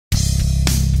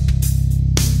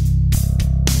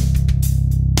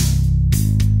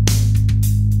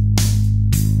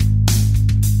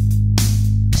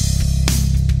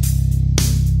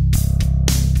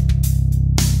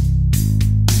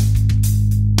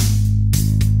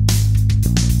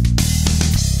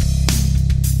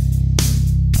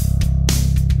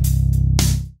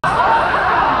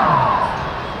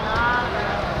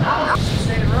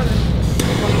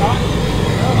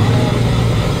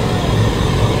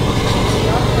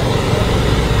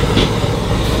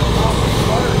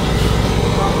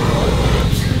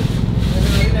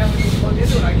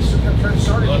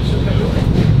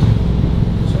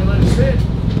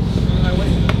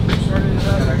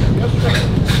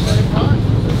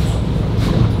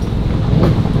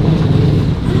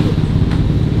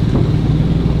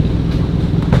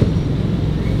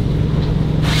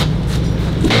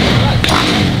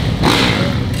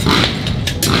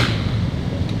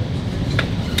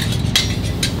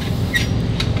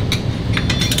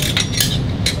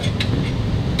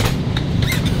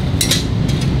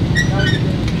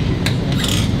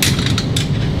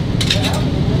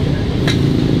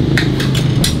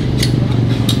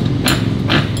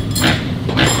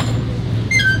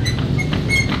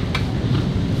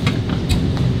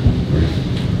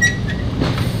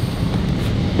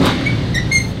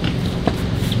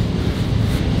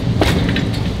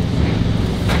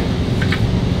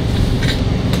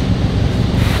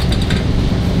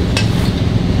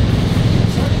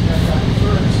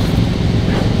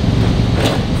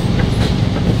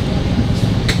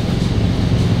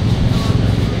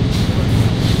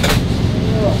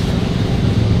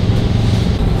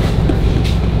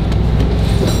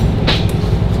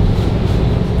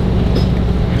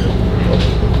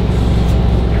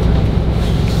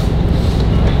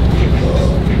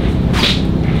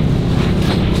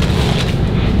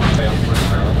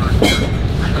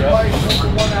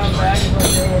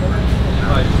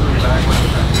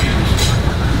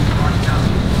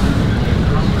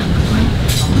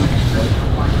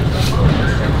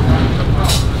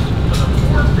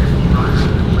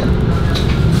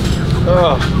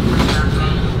Oh,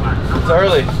 it's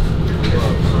early.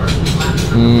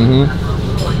 Mm-hmm.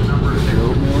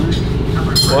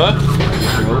 What?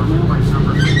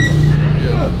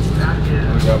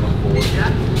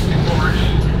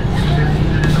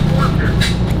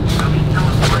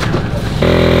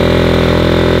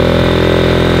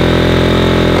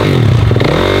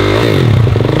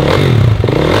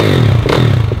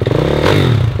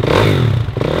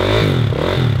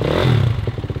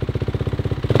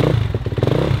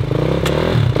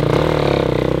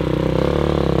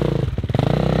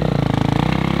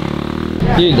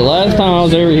 Dude, the last time I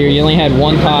was over here, you only had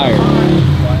one tire.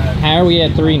 How are we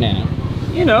at 3 now?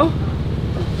 You know,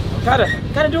 gotta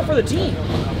do it for the team.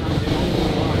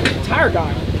 Tire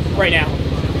guy, right now.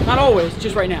 Not always,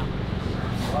 just right now.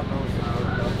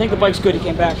 I think the bike's good. He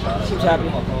came back. Seems happy.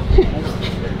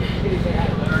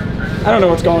 I don't know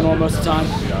what's going on most of the time.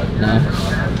 No.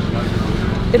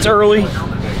 It's early.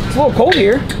 It's a little cold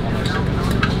here,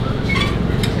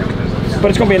 but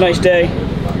it's gonna be a nice day.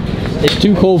 It's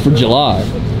too cold for July.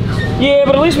 Yeah,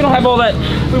 but at least we don't have all that.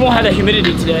 We won't have that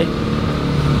humidity today.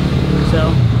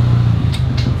 So.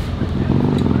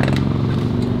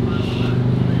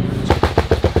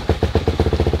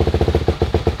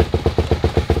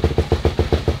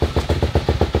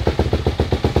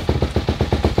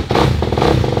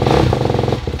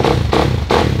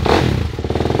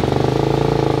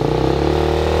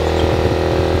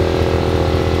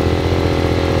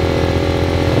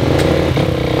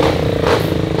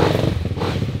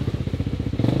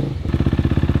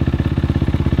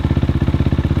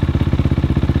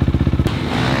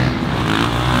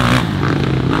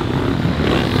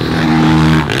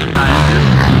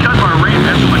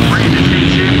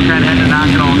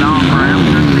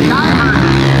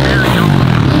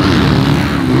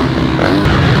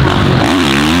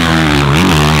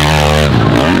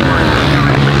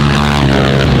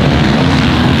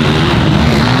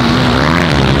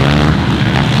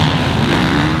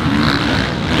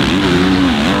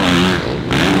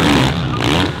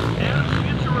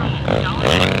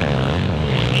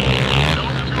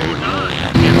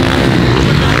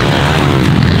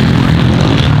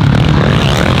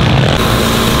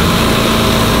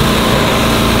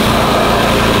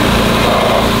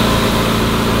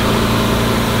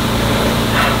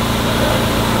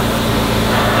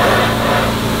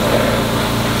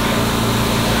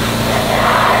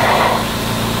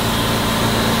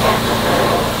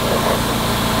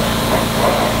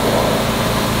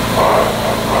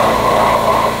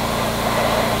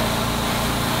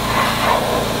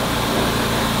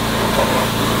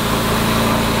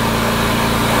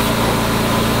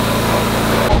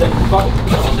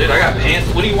 Dude, I got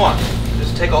pants. What do you want?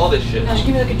 Just take all this shit. Now, just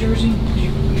give me like a jersey. I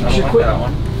don't like that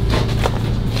one.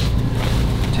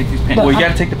 Take these pants. Well, you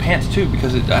gotta take the pants too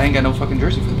because I ain't got no fucking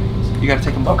jersey for the pants. You gotta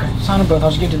take them both. Okay, sign them both. I'll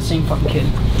just give it to the same fucking kid.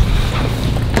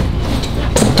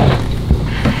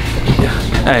 Yeah.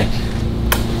 Hey.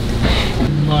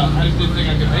 Well, I just didn't think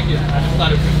I could make it. I just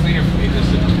thought it was cleaner for me just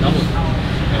to double it.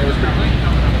 And it was pretty clean.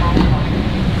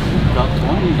 About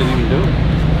 20, you didn't even do it.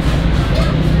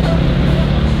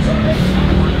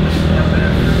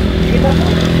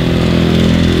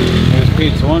 There's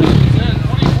P20. Yeah,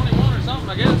 20, 21 or something,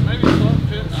 I guess. Maybe 12,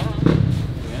 shit. I don't know.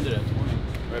 We ended at 20.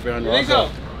 Right behind You think so?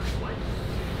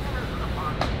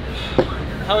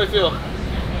 How do we feel?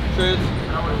 Treads?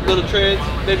 Little treads?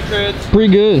 Big treads?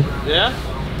 Pretty good. Yeah?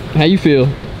 How you feel? I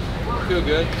feel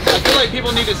good. I feel like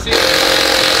people need to see the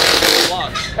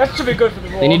vlog. That should be good for the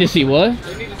vlog. They need to see what?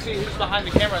 They need to see who's behind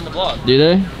the camera in the vlog. Do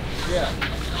they? Yeah.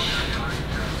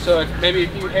 So maybe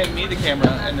if you hand me the camera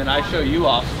and then I show you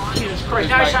off. Jesus Christ,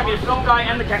 now you shot me the film guy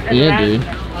and the camera. Yeah, dude.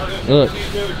 Look.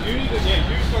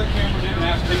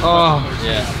 Oh,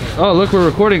 yeah. Oh, look, we're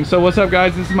recording. So what's up,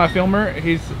 guys? This is my filmer.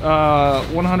 He's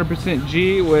 100%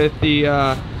 G with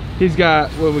the, he's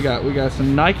got, what we got? We got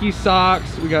some Nike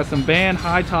socks. We got some Vans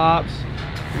high tops.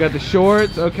 We got the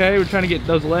shorts. Okay, we're trying to get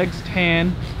those legs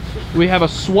tan. We have a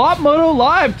Swap Moto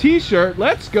Live t-shirt.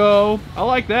 Let's go. I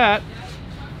like that.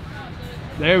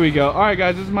 There we go. All right,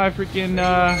 guys, this is my freaking,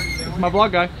 this is my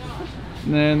vlog guy.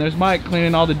 And then there's Mike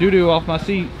cleaning all the doo-doo off my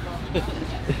seat.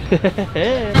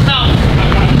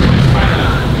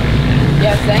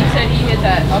 Yeah, Zhang said he hit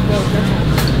that uphill triple.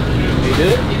 He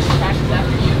did? He just practiced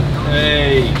after you.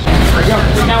 Hey.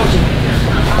 Now what you...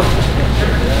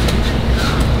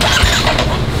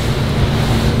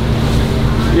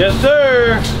 Yes,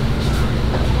 sir.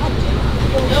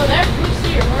 No, that's pretty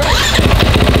serious, right?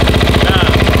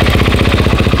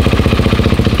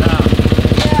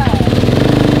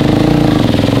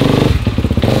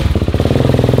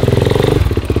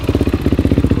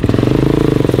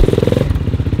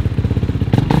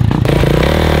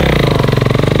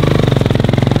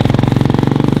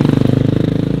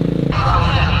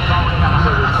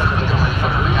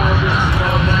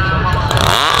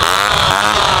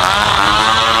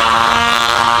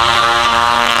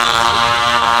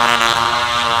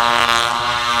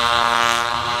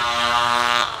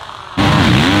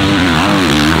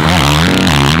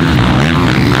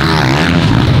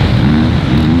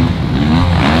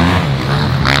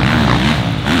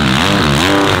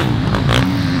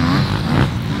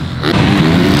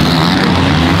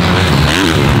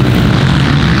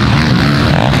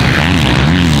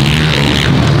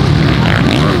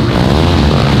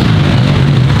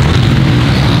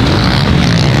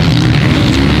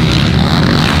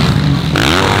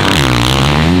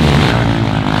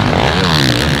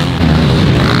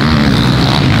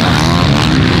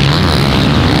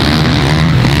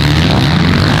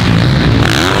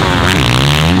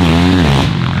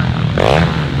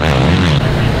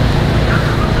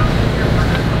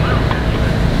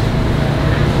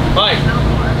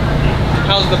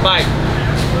 the bike?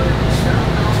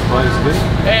 Bike's good.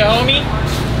 Hey, homie.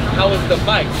 How was the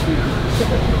bike?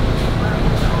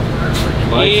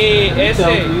 You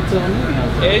tell me.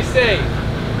 Ese.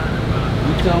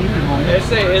 You tell me, homie.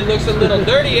 Ese, it looks a little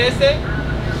dirty, Ese.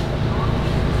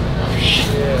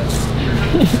 Yeah.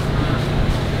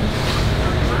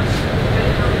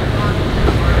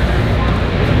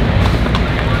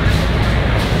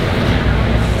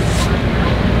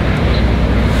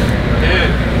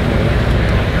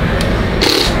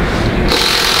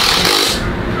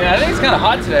 Yeah, I think it's kind of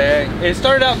hot today. It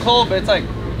started out cold, but it's like...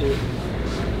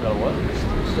 what?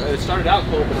 It started out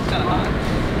cold, but it's kind of hot.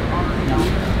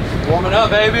 Warming up,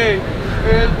 baby.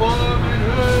 It's warming up.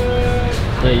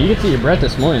 Yeah, you can see your breath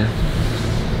this morning. It's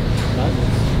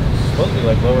supposed to be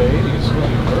like low 80. It's supposed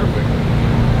to be perfect.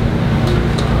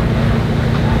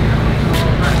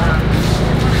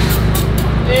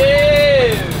 Ew.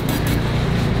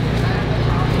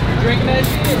 You drinking that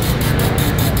shit?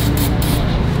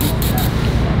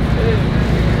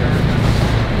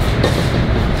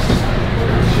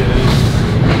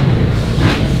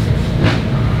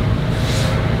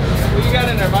 What you got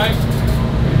in there, Mike?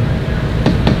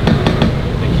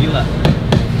 Tequila.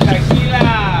 Tequila.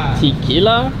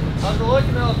 Tequila? How's the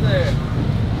looking out there?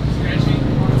 Scratchy?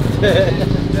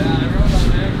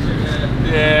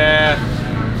 Yeah.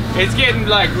 It's getting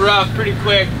like rough pretty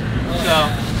quick. So.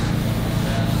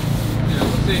 Yeah,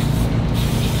 we'll see.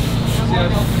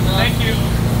 Thank you.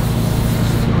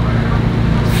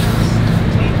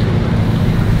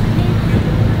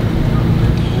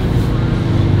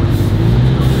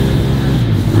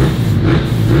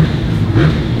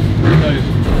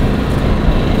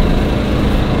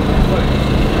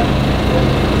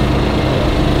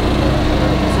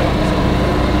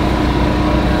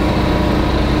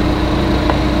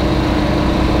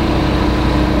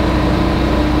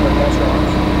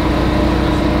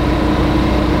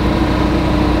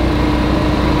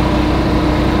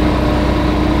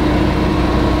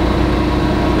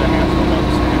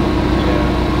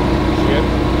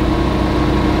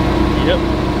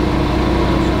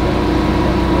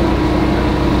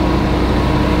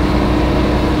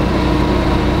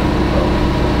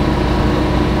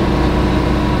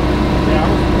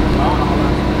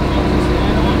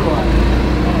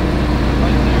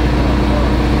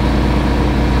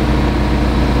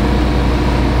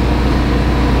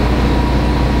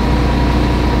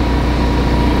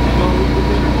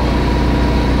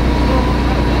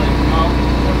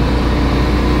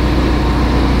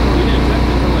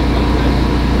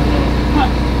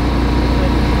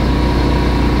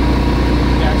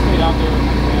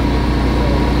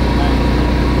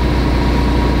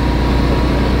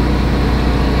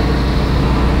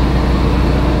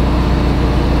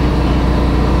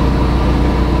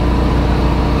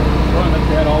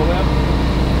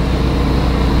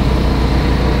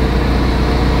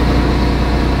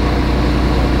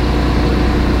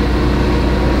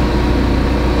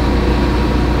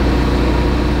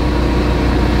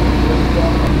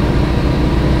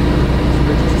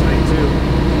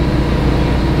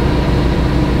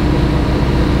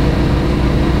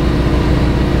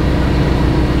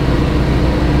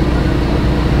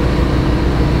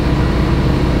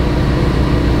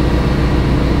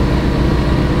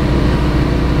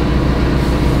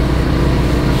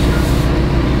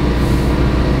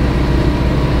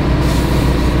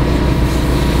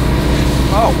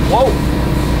 Whoa!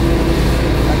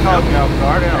 That caught me off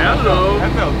guard. Hello.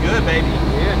 That felt good, baby.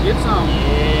 Yeah, get some.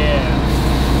 Yeah.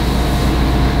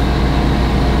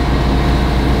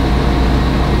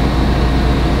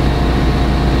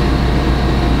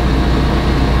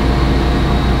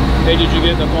 Hey, did you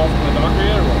get the call from the doctor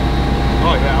yet or what?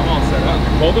 Oh yeah, I'm all set up.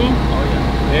 Both of them? Oh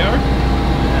yeah. They are?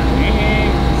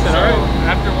 So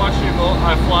after watching it go,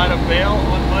 I fly to Vail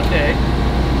on Monday,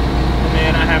 and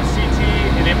then I have CT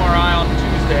and MRI on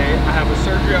Tuesday. I have a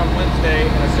surgery on Wednesday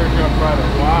and a surgery on Friday.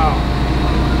 Wow.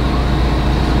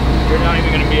 You're not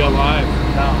even gonna be alive.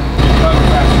 No.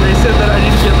 They said that I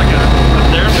need to get like a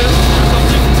therapist or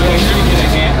something. So you're gonna get a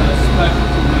hand, a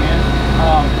specialty hand.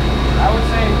 I would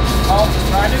say I'll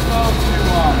try to go to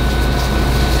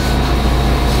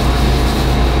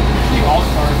usually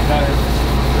All-Star is better.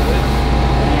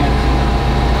 And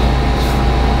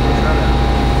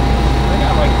they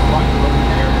got like a bunch of them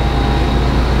there.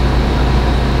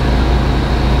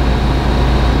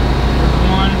 There's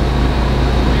one.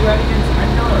 Are you ready against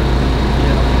Metro or?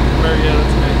 Yeah. Where? Yeah,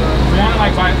 that's me. There's one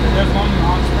like by, there's one in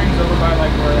Hot Springs over by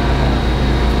like where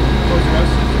Toys R Us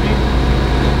used to be.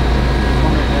 There's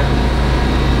one right there.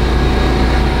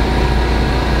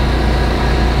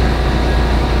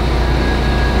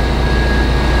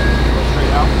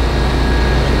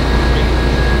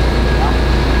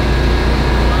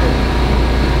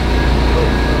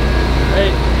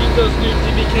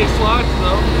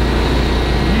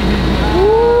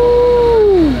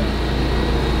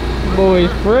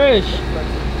 boy's fresh. You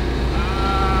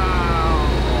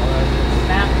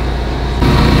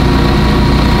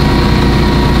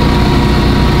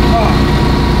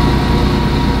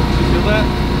feel that?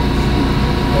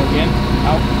 Go again.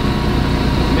 Out.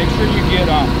 Make sure you get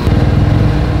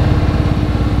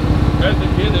That's the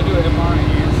kid. They do an MRI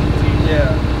and CT.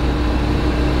 Yeah.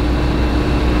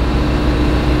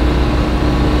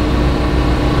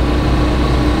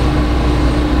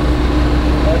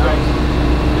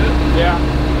 Yeah.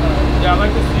 Yeah, I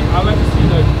like to see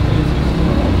the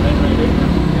red right there.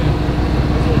 Yeah.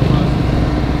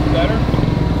 Better?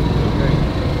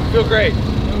 Feel great.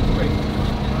 Feel great.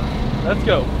 Let's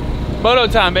go. Moto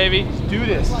time, baby. Let's do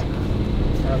this. Alright.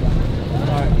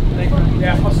 Thank you.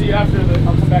 Yeah, I'll see you after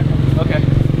I'll come back. Okay.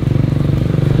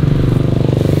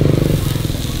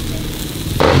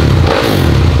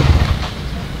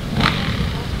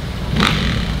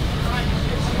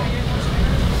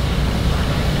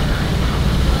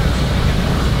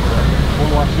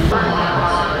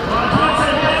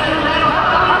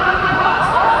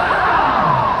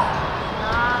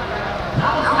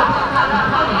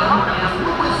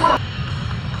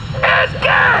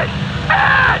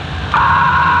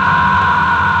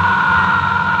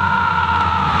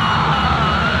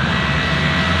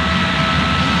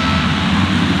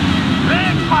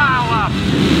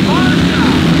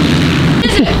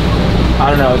 I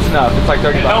don't know, it's enough. It's like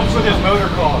 30 bucks. It helps with his motor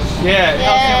costs. Yeah, it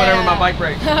helps me whenever my bike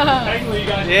breaks. Technically, you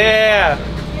guys. Yeah.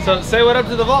 So say what up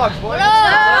to the vlogs, boys.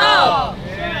 Hello.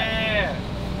 Yeah.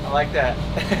 I like that.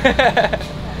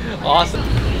 Awesome.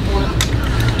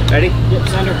 Ready? Yep,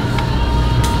 center.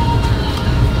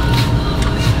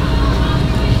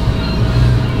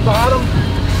 Bottom.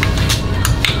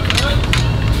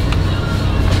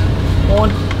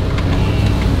 One.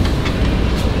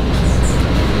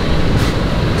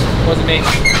 Wasn't me.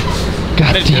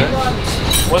 God Didn't do damn. it.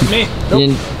 Wasn't me.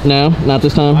 Nope. No, not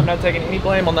this time. I'm not taking any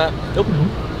blame on that. Nope.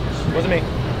 Wasn't me.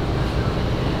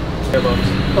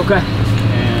 Okay.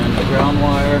 And the ground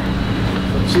wire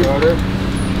for the starter.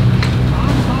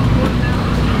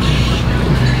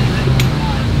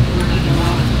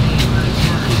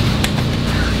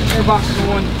 Airbox is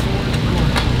one.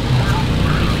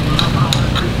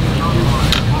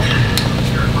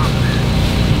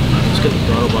 Let's get the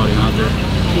throttle body out there.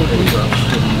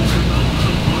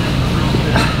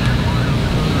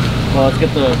 Well, let's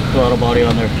get the throttle body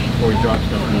on there before we drop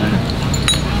stuff in there.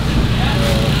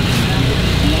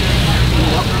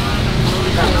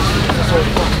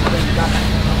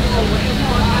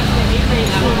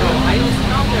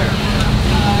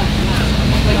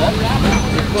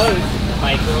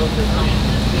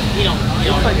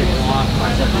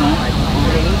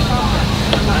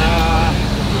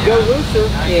 Go looser.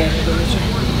 Yeah, go looser.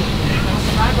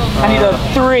 I need a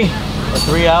 3. A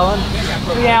 3 Allen?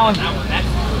 3 Allen.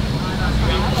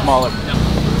 Smaller.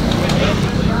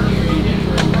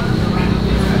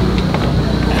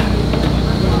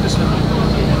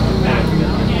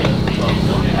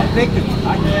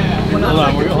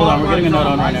 Hold on, we're getting a nut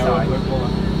on right now. Hold on.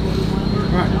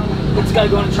 It's got to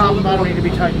go in the top of the bottle. Need to be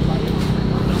tight.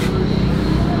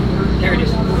 There it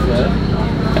is.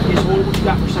 Just hold what you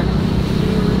got for a second.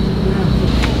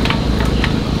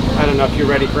 I don't know if you're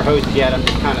ready for hoses yet. I'm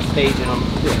just kind of staging them.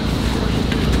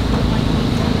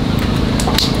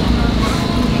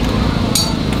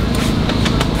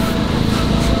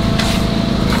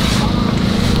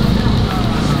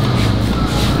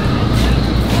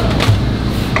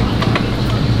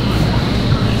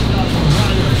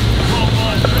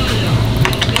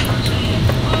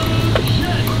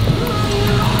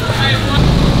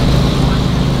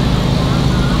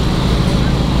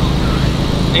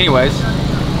 Anyways,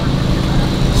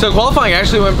 so qualifying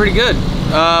actually went pretty good.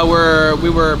 We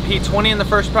were P20 in the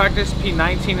first practice,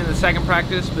 P19 in the second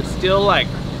practice, but still like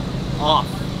off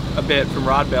a bit from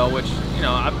Rod Bell, which, you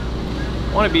know, I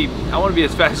want to be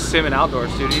as fast as Simon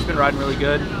outdoors, dude. He's been riding really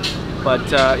good.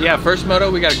 But yeah, first moto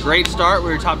we got a great start.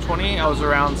 We were top 20. I was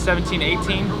around 17,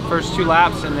 18 first 2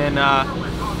 laps, and then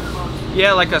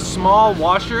yeah, like a small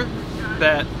washer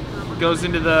that goes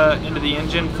into the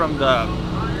engine from the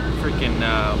freaking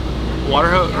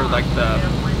water hose, or like the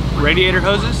radiator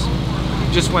hoses,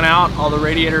 just went out. All the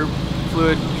radiator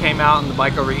fluid came out and the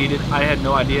bike overheated. I had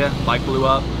no idea. Bike blew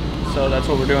up. So that's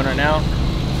what we're doing right now,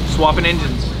 swapping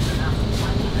engines.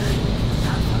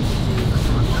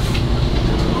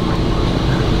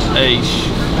 Aish.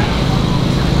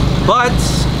 But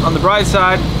on the bright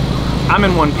side, I'm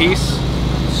in one piece,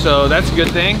 so that's a good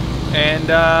thing. And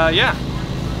yeah,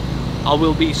 I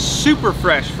will be super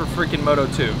fresh for freaking Moto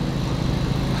 2.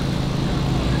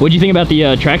 What'd you think about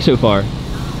the track so far?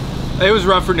 It was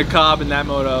rougher than Cobb in that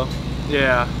moto.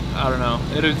 Yeah, I don't know.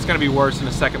 It's gonna be worse in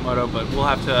the second moto, but we'll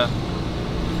have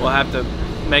to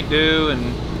make do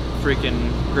and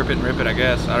freaking grip it and rip it, I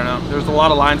guess. I don't know. There's a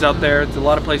lot of lines out there. It's a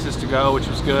lot of places to go, which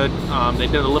was good. They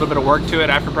did a little bit of work to it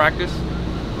after practice,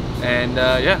 and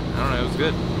yeah, I don't know. It was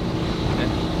good.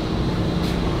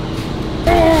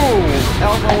 Yeah.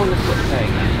 Elbow in the foot peg.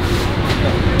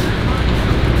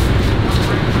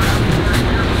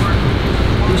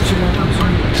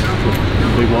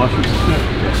 Big washers.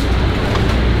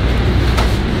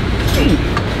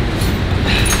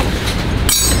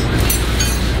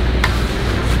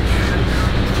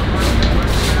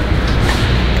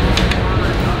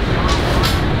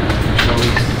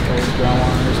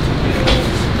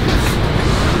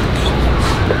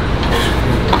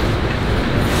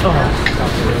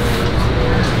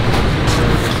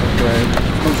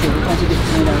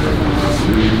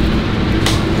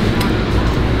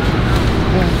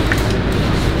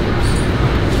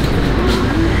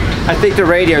 I think the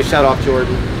radio shut off,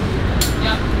 Jordan.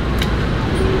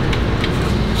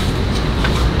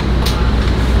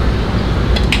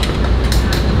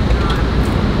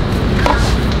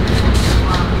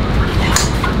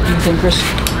 Anything, Chris?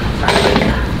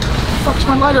 Fuck's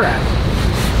my lighter at?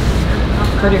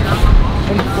 Right here.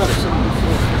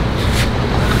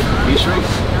 Piece ring?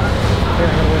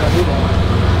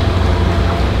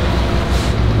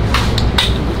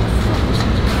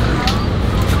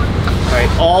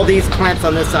 Alright, all these clamps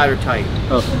on this side are tight.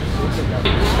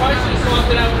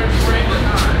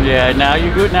 Yeah, now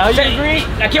you good. Now you agree.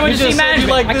 I can't wait to see management.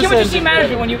 Like I can't wait to see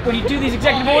management when you do these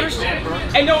executive orders.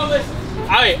 And no one listens.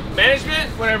 Hey, management,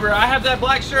 whenever I have that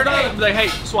black shirt on, I'm like, hey,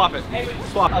 swap it.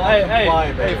 Swap it.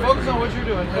 Hey, focus on what you're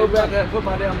doing. Hey, about that, put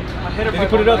my header. Did you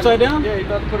put it upside down? Yeah, you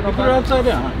about to put it upside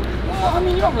down. Well, I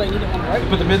mean, you don't really need it on the right.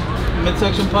 Put the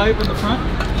midsection pipe in the front.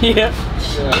 Yeah.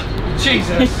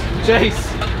 Jesus. Jace.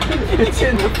 It's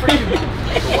in the freebie.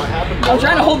 So what happened? I'm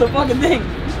trying to hold the fucking thing.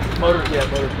 Motor.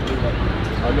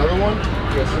 Another one?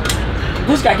 Yes, sir.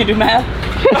 This guy can do math.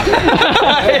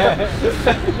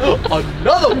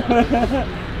 Another one.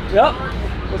 Yep.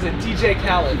 Was it DJ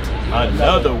Khaled?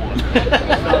 Another one.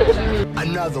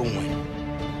 Another one.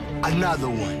 Another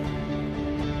one.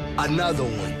 Another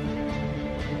one.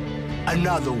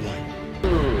 Another one.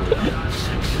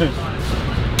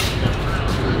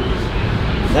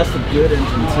 That's the good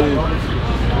engine too.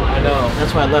 I know.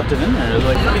 That's why I left it in there. It was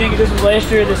like, You think if this was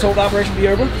last year, this whole operation would be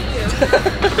over?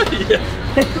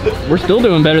 We're still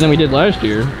doing better than we did last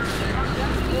year.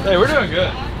 Hey, we're doing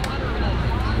good.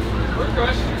 We're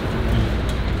crushing it.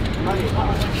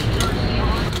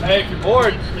 Hey, if you're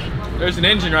bored, there's an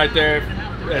engine right there.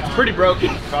 It's pretty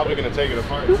broken. Probably gonna take it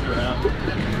apart and see what happens.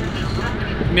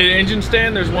 Need an engine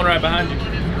stand? There's one right behind you.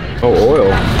 Oh,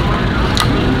 oil.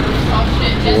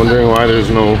 I'm wondering why there's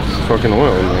no fucking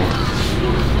oil in there.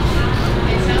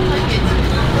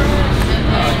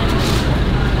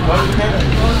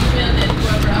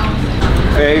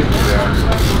 Hey.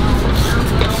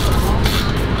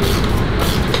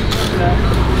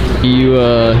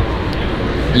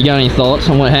 You got any thoughts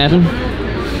on what happened?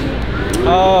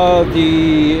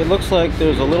 it looks like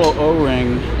there's a little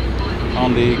O-ring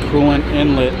on the coolant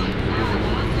inlet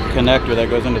connector that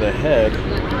goes into the head.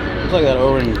 Looks like that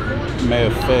O-ring may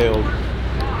have failed.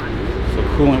 So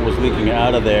coolant was leaking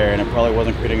out of there, and it probably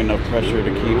wasn't creating enough pressure to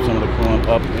keep some of the coolant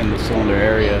up in the cylinder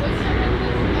area.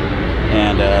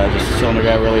 And just the cylinder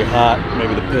got really hot.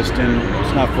 Maybe the piston,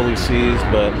 it's not fully seized,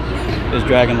 but it's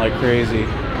dragging like crazy.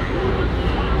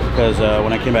 Because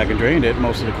when I came back and drained it,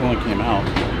 most of the coolant came out.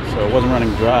 So it wasn't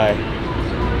running dry.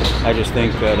 I just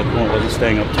think the coolant wasn't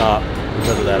staying up top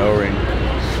because of that O-ring.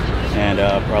 And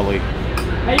probably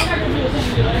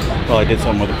did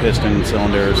something with the piston,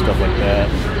 cylinder, stuff like that.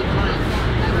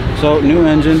 So new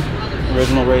engine,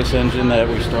 original race engine that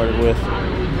we started with,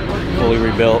 fully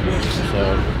rebuilt.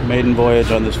 So maiden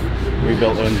voyage on this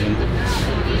rebuilt engine.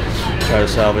 Try to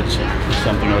salvage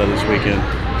something out of this weekend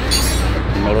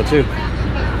in Moto 2.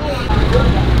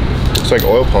 Looks like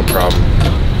oil pump problem.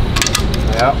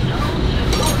 Yep.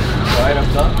 Right up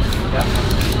top? Yep.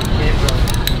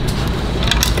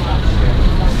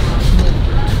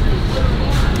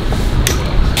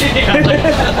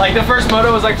 Like the first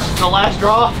moto was like the last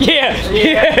draw. Yeah.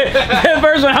 The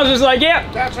first one I was just like,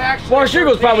 yeah. That's actually Well, sugar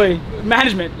was probably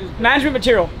management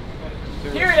material.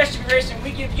 Here at SGP Racing,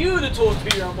 we give you the tools to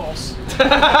be your own boss.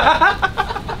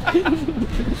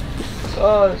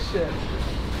 Oh shit.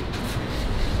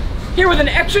 Here with an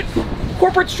extra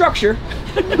corporate structure.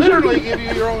 Literally give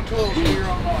you your own tools to your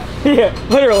own boss. Yeah,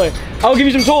 literally. I'll give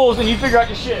you some tools and you figure out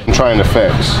your shit. I'm trying to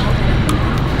fix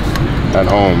at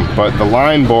home, but the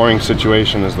line boring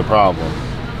situation is the problem.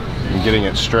 and getting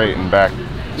it straight and back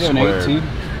You have an square. 18?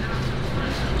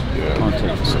 Yeah. I'll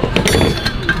take this off.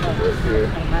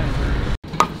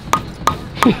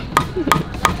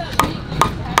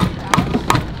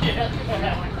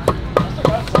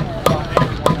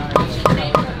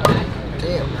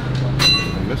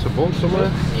 Miss a bolt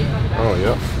somewhere? Oh,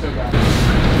 yeah.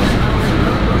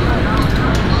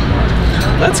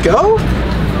 Let's go.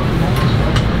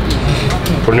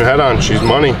 Put a new head on. She's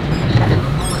money.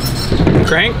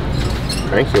 Crank.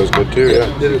 Crank feels good too,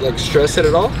 yeah. Did it like stress it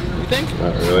at all, you think?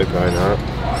 Not really, probably not.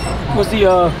 Was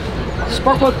the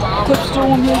spark plug clip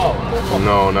still on here?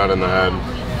 No, not in the head.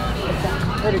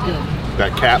 Very good.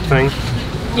 That cap thing?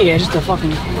 Yeah, just a fucking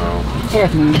No.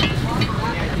 half moon.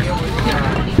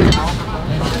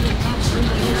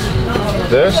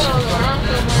 This?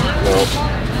 No.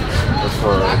 That's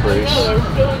for a brace.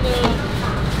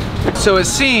 So it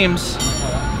seems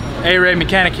A-Ray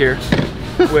Mechanic here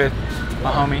with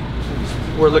my homie.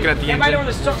 We're looking at the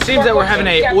engine. Seems that we're having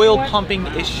a oil pumping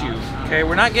issue. Okay,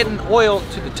 we're not getting oil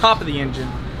to the top of the engine,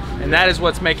 and that is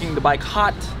what's making the bike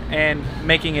hot and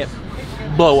making it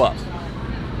blow up.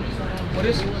 What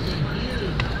is it?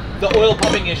 The oil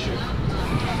pumping issue.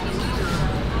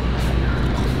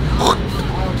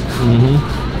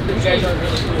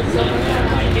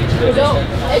 So,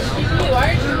 HPP, why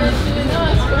aren't you mentioning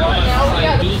us? Come on now, we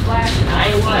got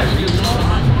Iowa.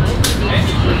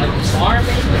 Farm,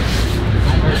 maybe?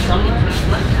 Or somewhere?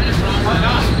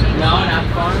 No, not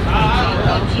farm.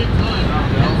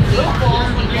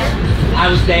 I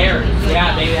was there.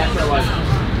 Yeah, maybe that's what it was.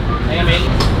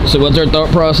 So what's our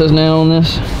thought process now on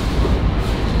this?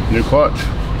 New clutch.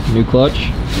 New clutch?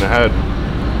 In the head.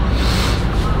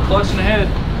 Clutch in the head.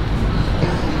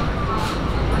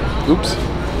 Oops.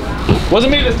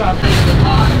 Wasn't me this time.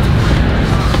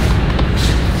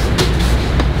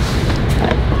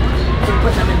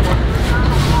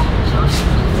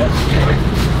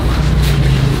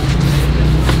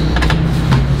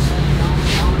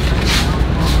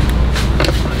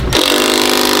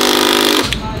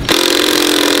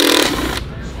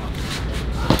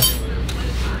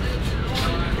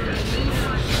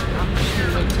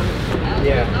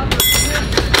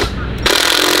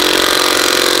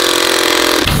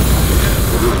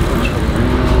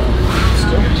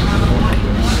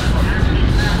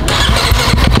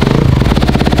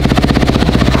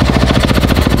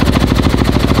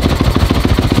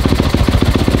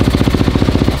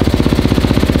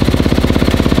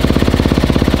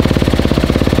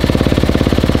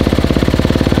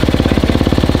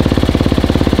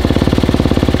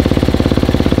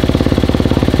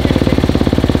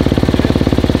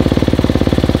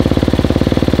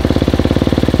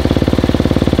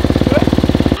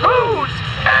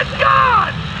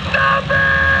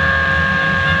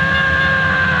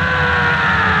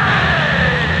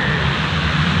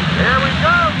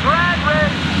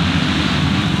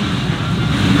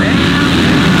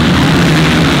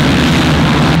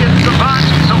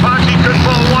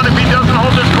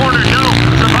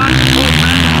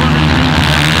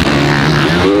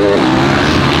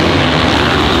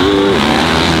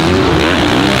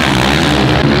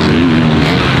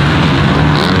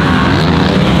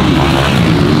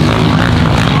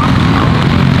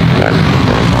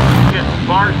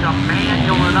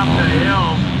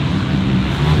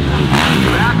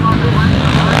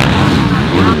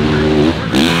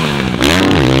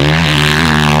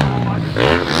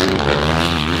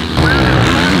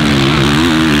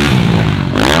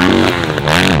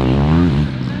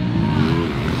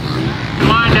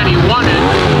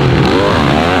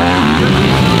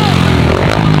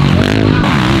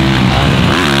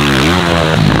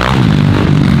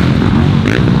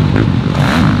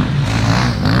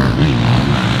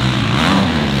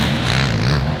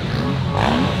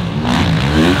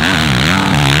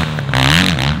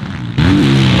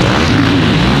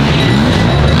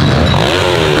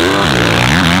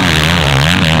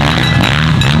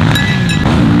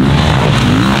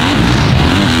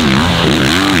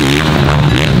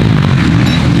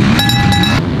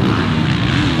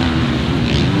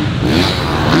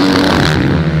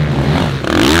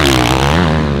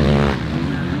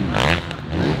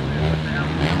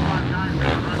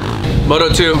 Moto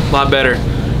 2, a lot better.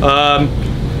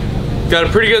 Got a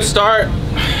pretty good start.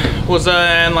 Was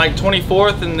in like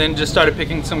 24th and then just started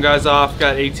picking some guys off.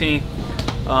 Got 18th.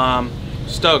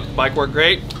 Stoked. Bike worked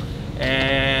great.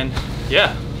 And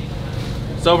yeah.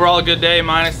 It's overall a good day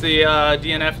minus the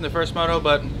DNF in the first moto,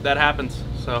 but that happens.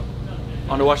 So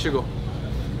on to Washougal.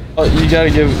 Oh, you gotta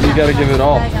give it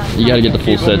all. You gotta get the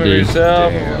full set, dude.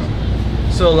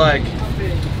 So like,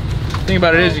 the thing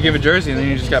about it is you give a jersey and then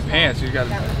you just got pants. You got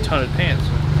a ton of pants.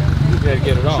 You gotta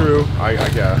get it all. True. I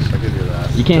guess. I give you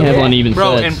that. You can't have uneven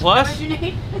Bro, sets. and plus,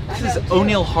 this is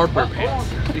O'Neal Harper pants.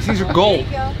 These things are gold.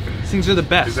 These things are the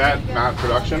best. Is that not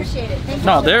production?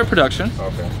 No, they're production,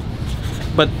 Okay.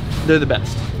 but they're the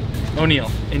best.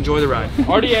 O'Neal, enjoy the ride.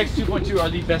 RDX 2.2 are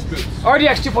the best boots.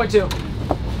 RDX 2.2.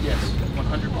 Yes,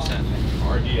 100%.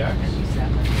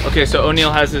 RDX. Okay, so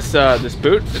O'Neal has this this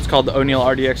boot. It's called the O'Neal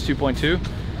RDX 2.2.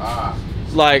 Ah.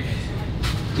 Like,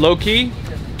 low key,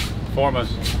 Formas.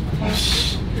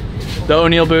 the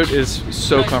O'Neal boot is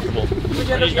so comfortable.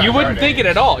 You wouldn't think it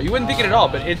at all. You wouldn't think it at all,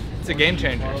 but it's a game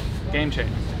changer. Game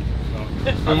changer.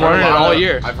 Been wearing it all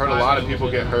year. I've heard a lot of people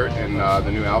get hurt in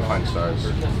the new Alpine Stars.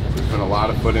 There's been a lot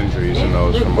of foot injuries in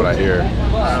those, from what I hear.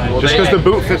 Just because the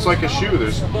boot fits like a shoe,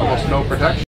 there's almost no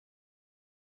protection.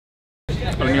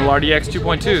 O'Neal RDX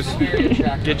 2.2s.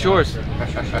 Get yours.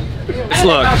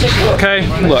 Look, okay,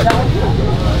 look.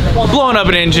 Blowing up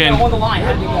an engine,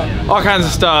 all kinds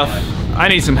of stuff. I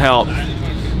need some help.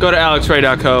 Go to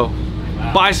alexray.co,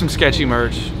 buy some sketchy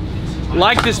merch,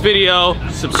 like this video,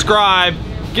 subscribe,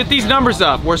 get these numbers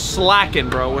up. We're slacking,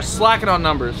 bro. We're slacking on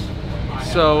numbers.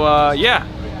 So, yeah,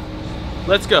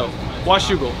 let's go.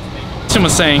 Washougal. Someone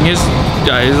was saying, his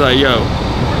guy is like, yo.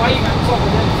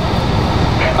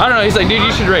 I don't know, he's like, dude,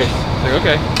 you should race. I'm like,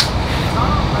 okay. I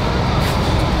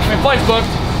mean, flight's booked.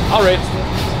 I'll race.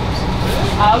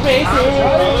 I'll race it.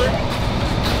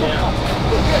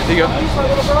 There you go. No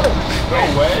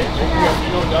way. You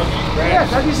know Dougie? Yeah,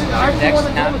 Dougie's. I'm the one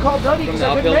that told me to call Dougie because I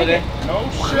couldn't make it. No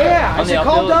shit. Yeah, I said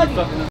call Dougie.